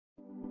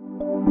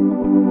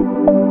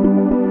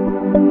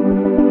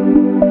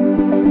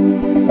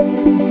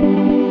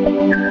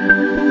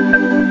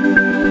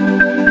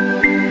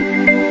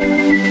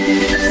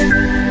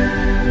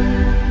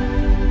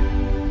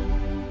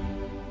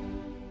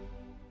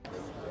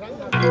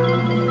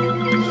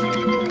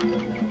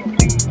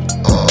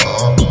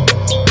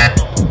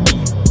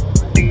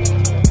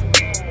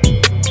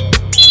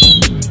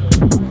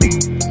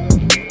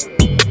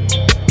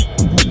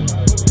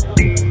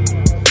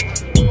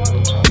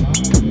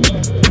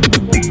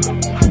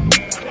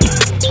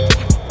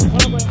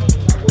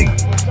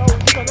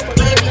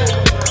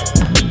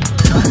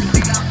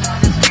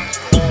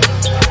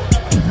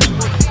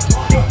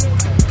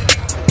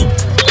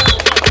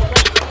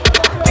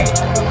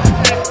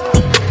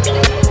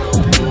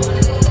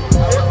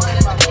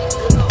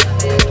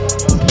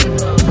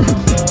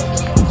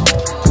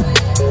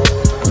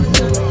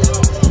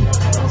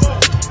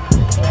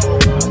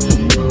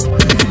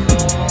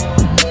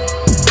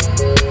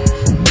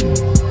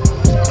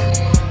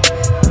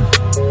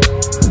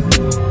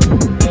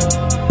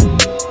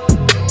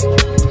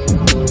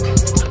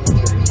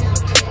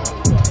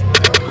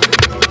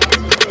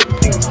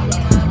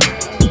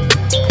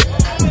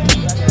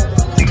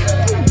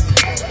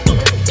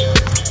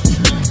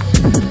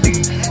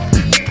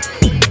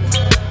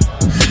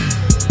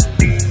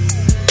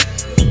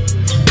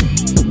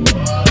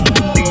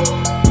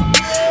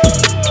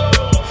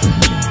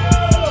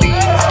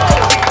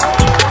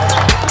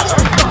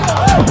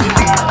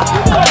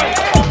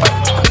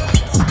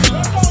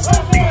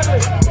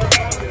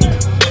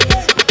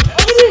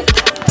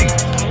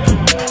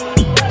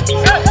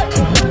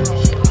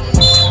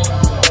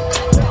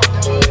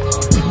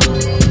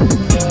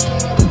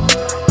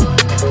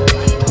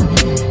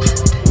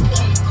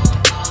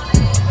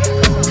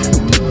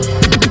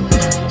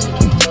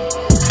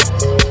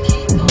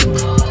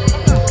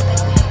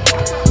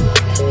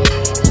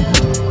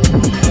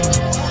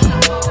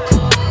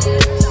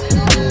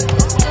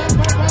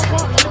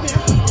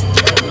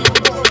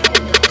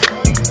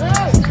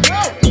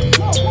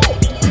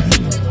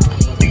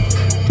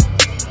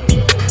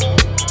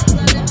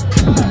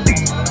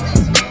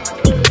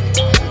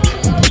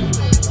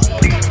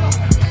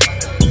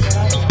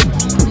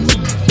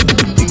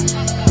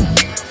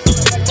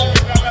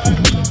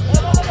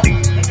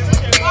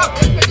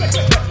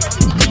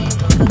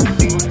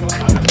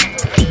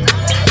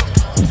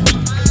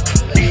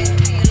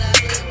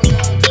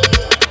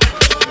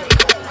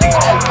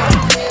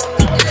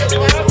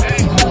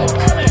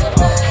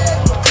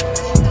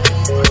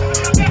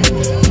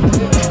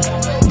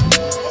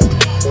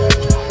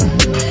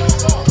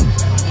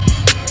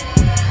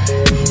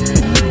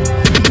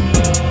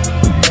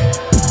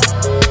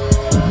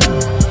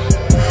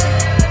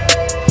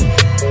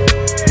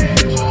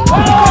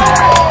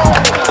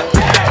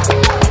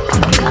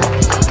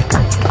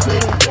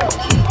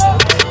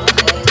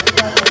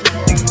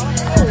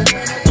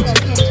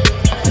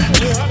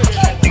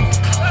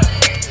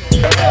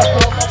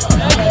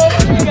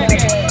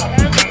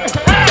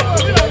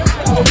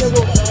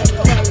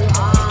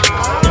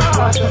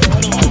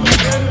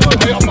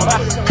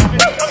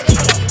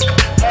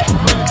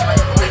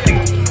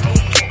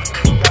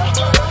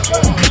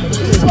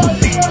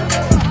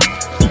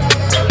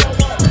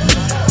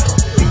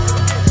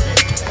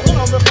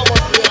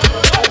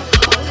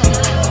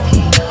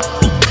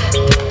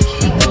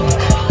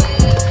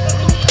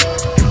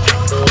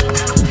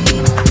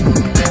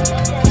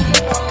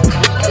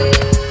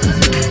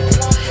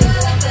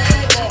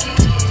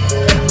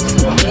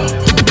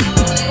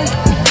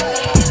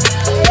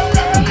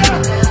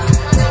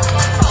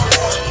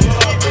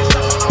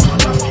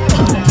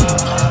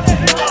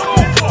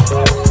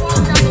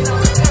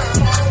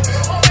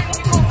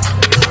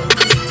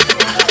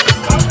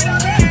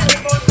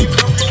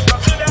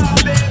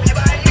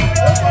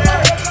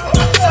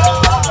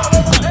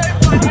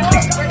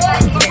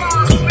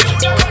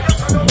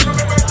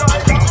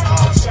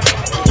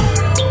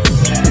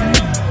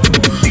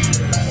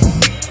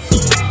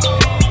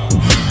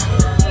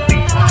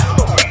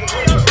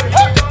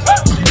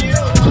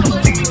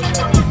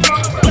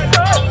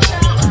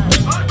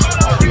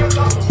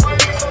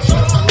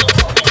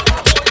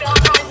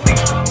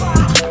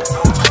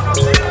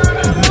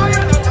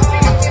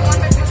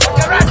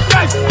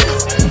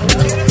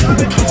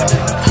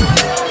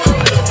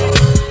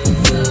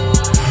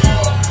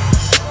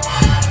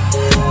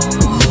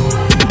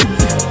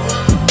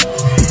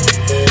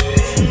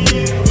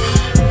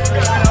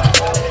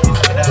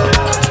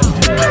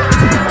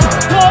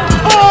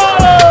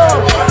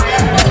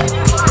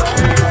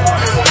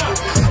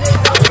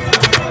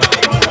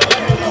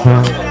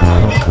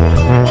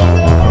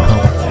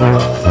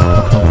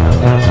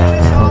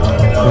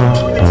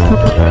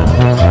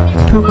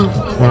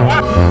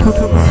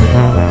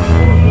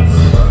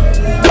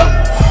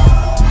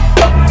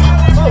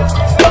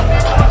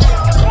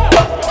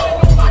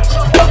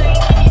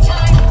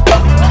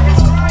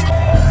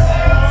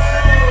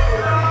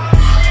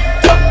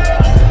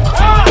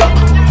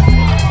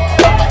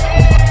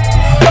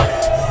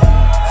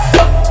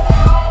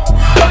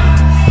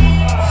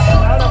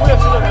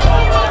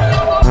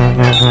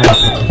Thank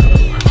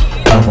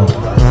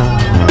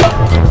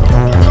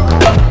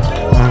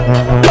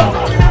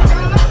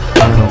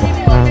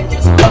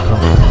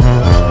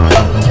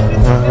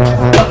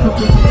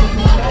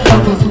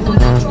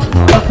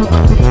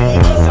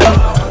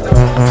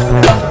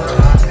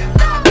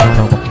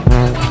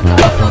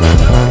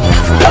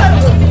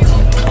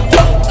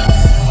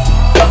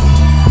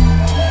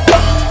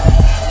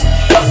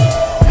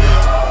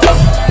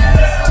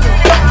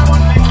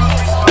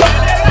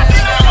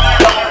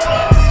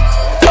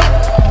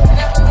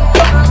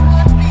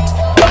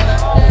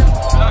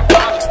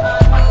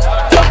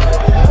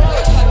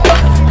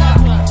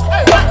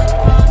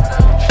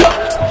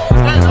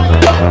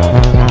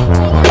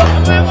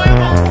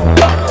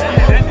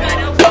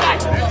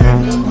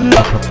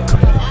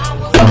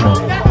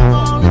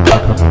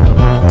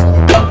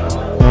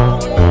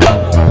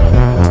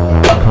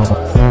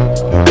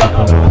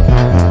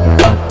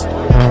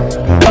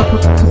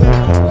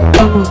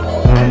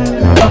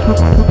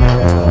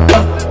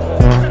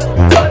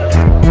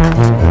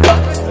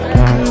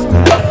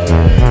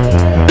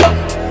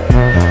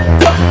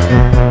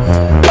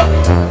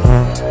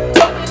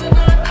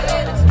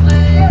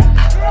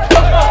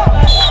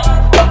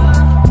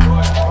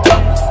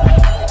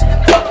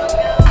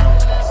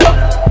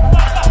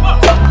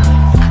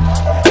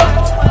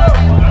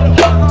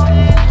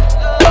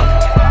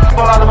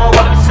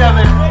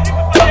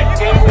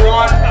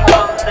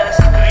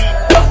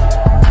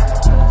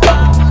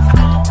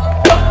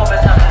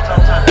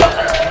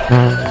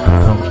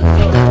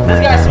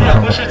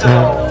pusher to the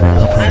hole.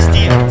 Nice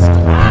steal.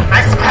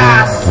 Nice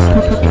pass.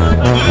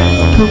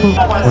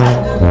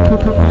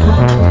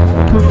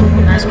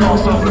 Nice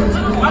crossover.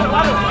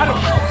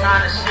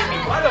 Trying to shimmy.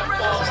 It's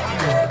a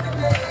steal.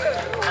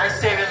 Nice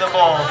saving the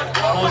ball.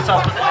 Moves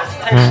up with the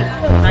hesitation.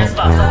 Nice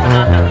pass up and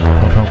under.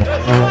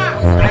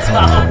 Nice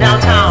pass from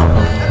downtown.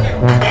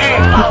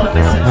 Damn, power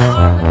misses.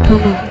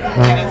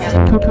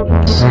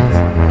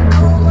 Shit.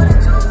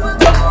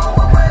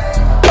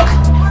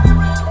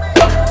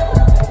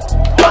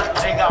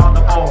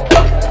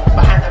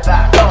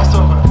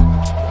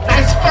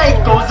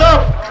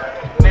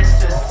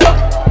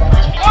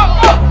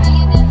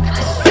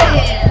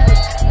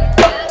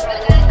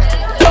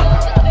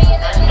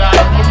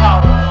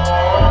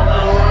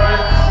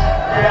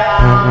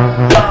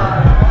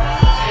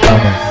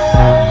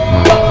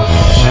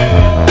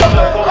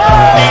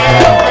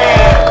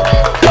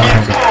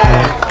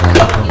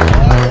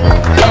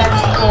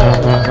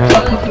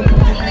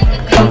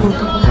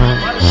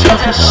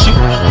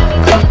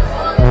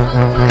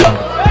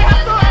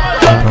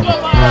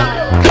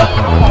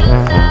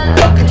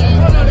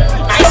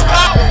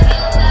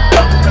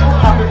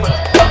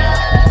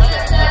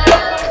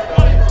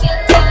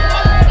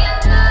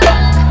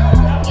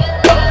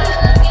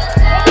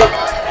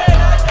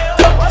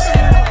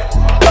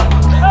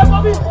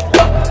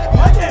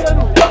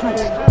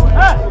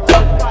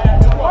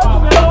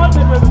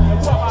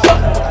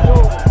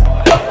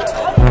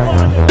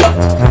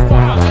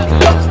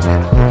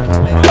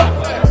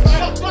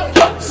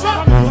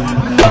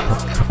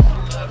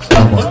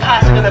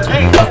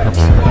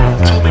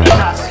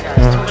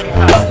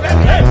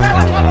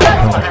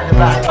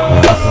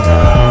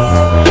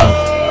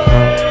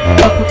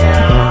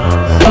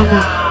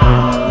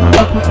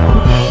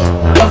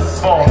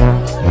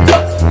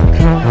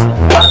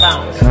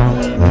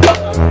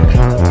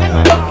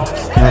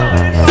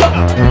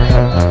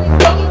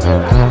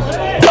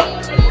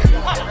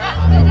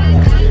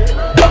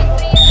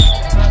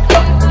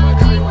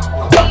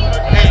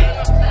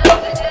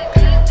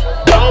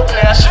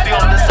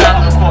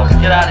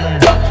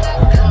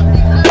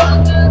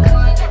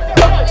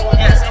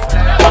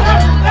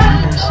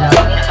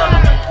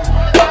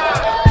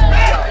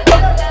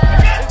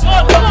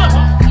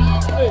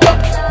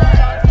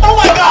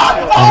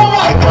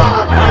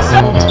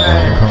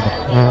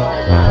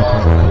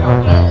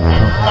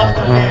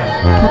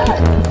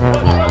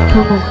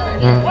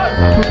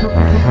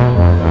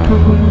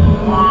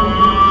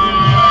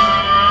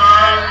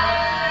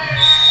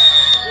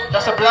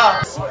 That's a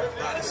block.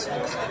 That's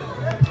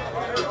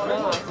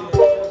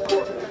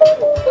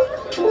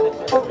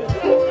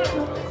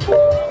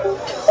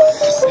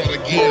not a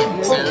game,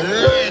 it's a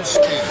rich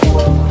game.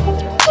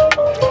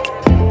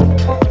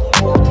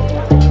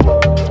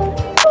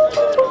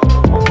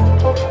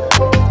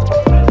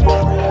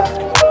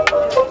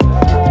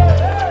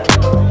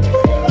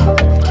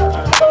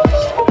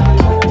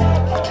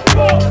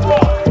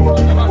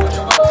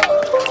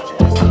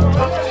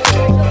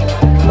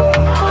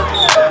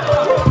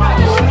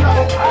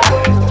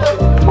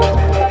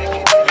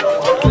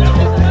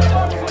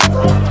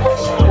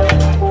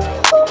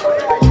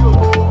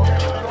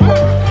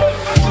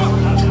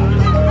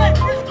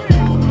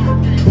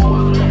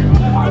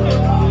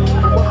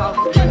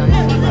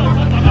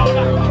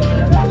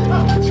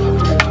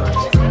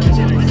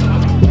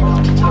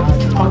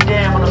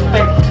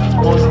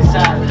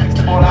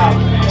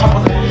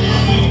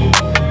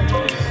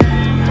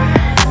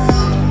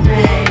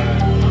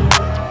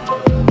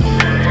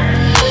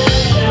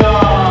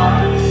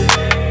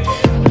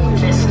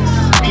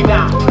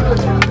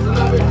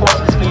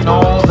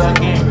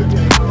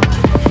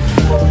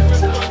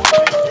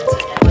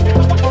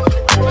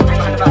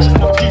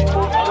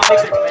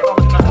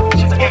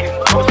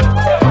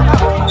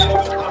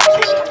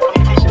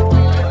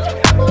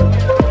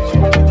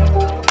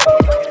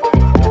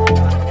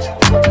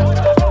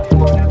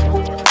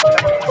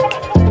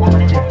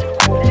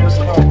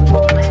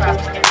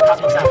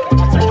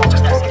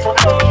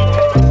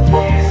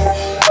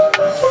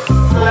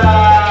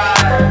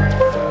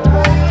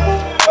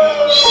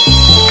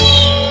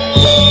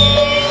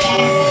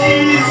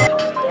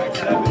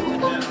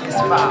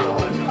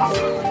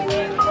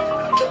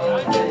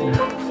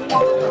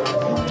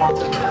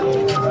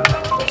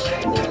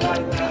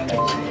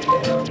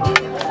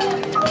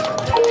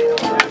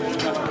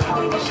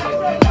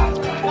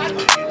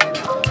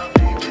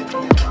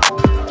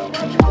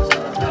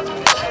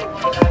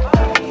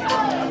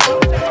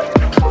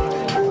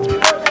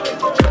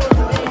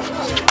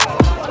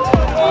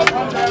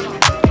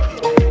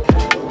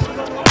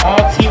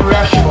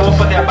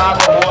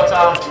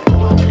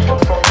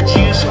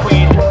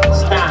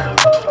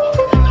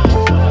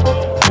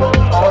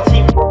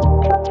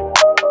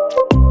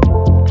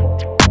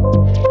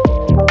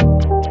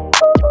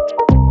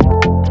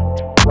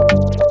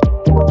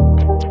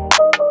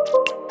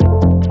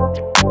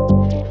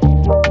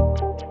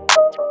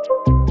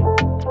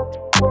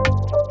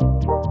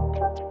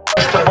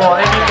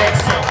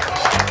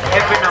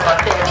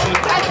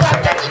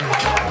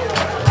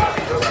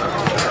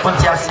 Onde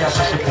é a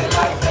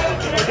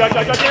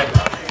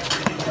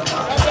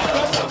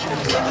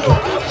Okay,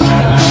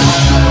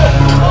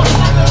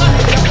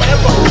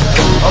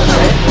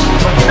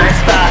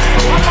 nice pass.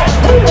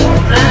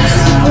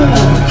 Nice.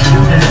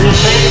 This is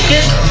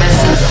Bacon,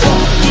 misses.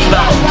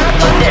 Rebound.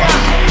 Okay.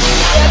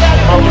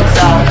 Opens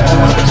out.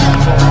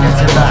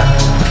 Gets it back.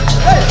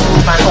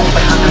 Man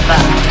open on the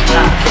back.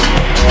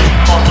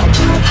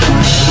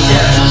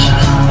 Yeah.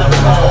 The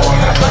ball.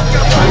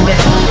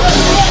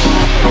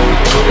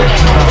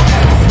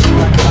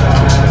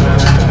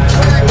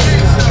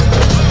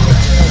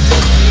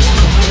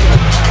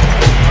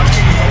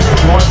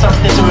 Want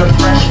something to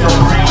refresh your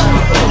brain?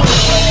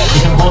 You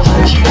can go to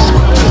the juice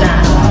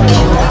down.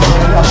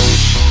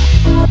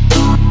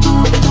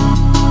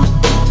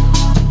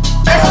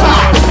 Let's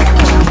pass.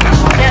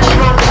 Let's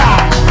run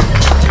pass.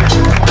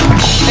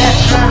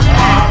 Let's run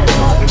pass.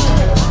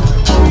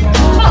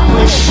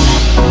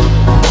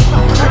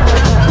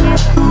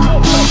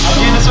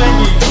 Again, this way.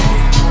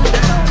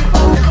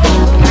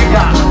 Pick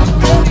up.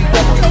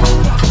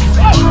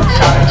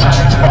 Shot it.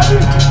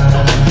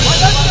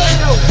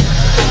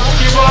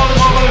 Keep on the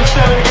ball on the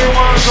 7, get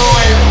one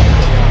going.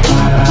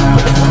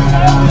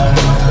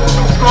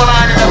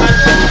 Scoreline is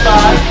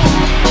 11:55.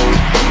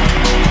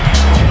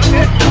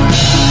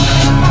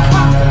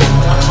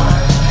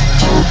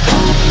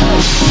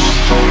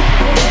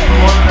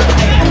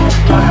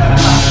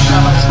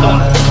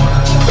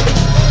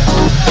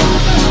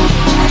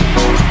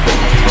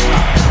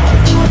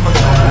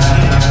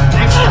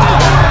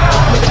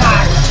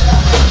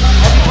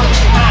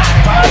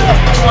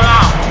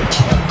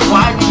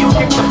 Why do you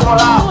kick the ball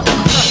out?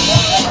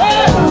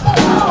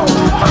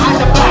 Behind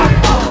the back.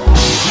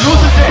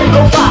 Loses it,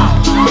 no foul.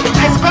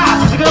 Nice pass,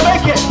 is he gonna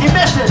make it? He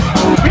misses.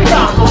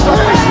 Rebound, goes up.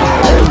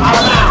 Out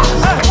of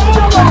bounds. He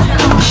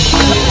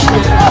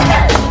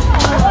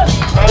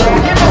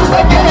misses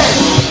again.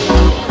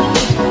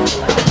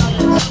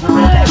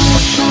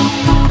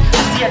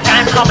 I see a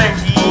time coming.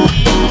 He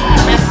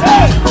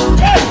misses.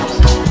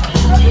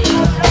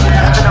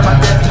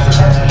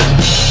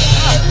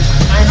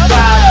 Nice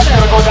pass, he's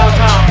gonna go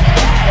downtown.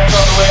 That's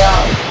all the way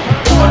out.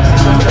 Once he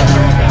goes to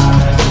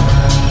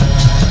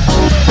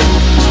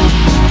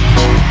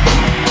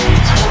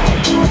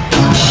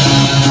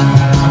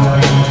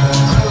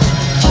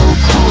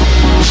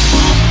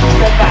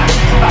step back,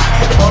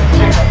 don't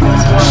pick up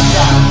this one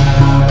shot.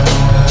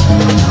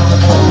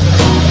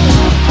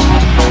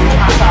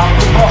 Pass out,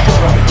 the ball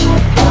over.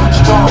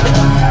 Strong.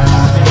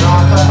 Stay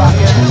on, come back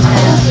in,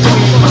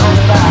 squeeze behind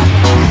the back.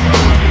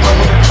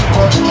 Keep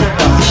on the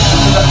trigger.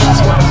 This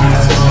one.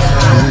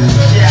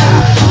 Yeah.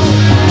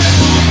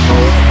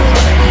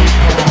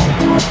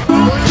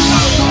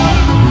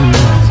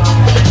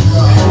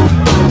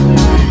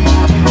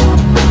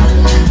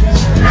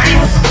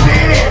 Nice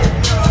spin.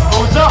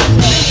 Goes up.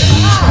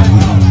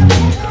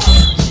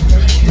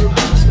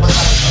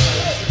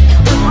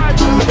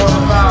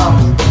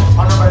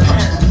 On number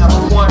 10,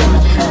 number 1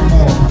 minute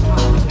more.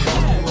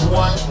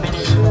 1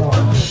 minute more.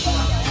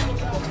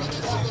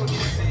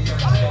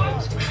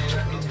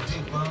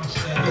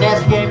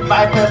 Next game,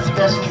 bypass the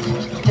best.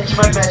 Catch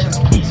my matches,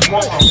 please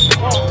warm up.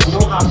 We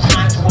don't have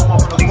time to warm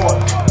up on the court.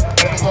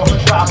 Let's go for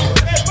travel.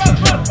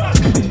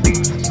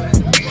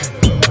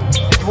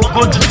 If you want to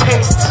go to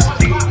taste,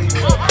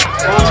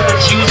 go to the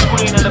juice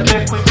queen and the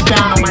big queen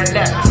down on my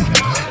left.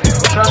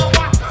 Trust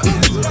me,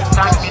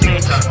 thank me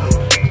later.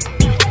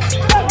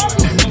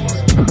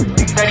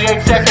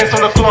 38 seconds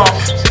on the clock.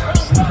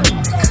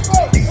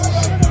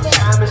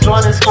 Time is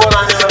running,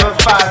 scoreline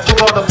 11-5.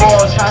 Took all the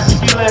balls, try to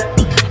steal it.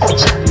 Oh,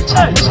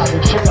 Charlie,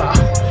 trigger.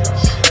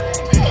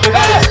 Look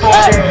at this ball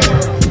game.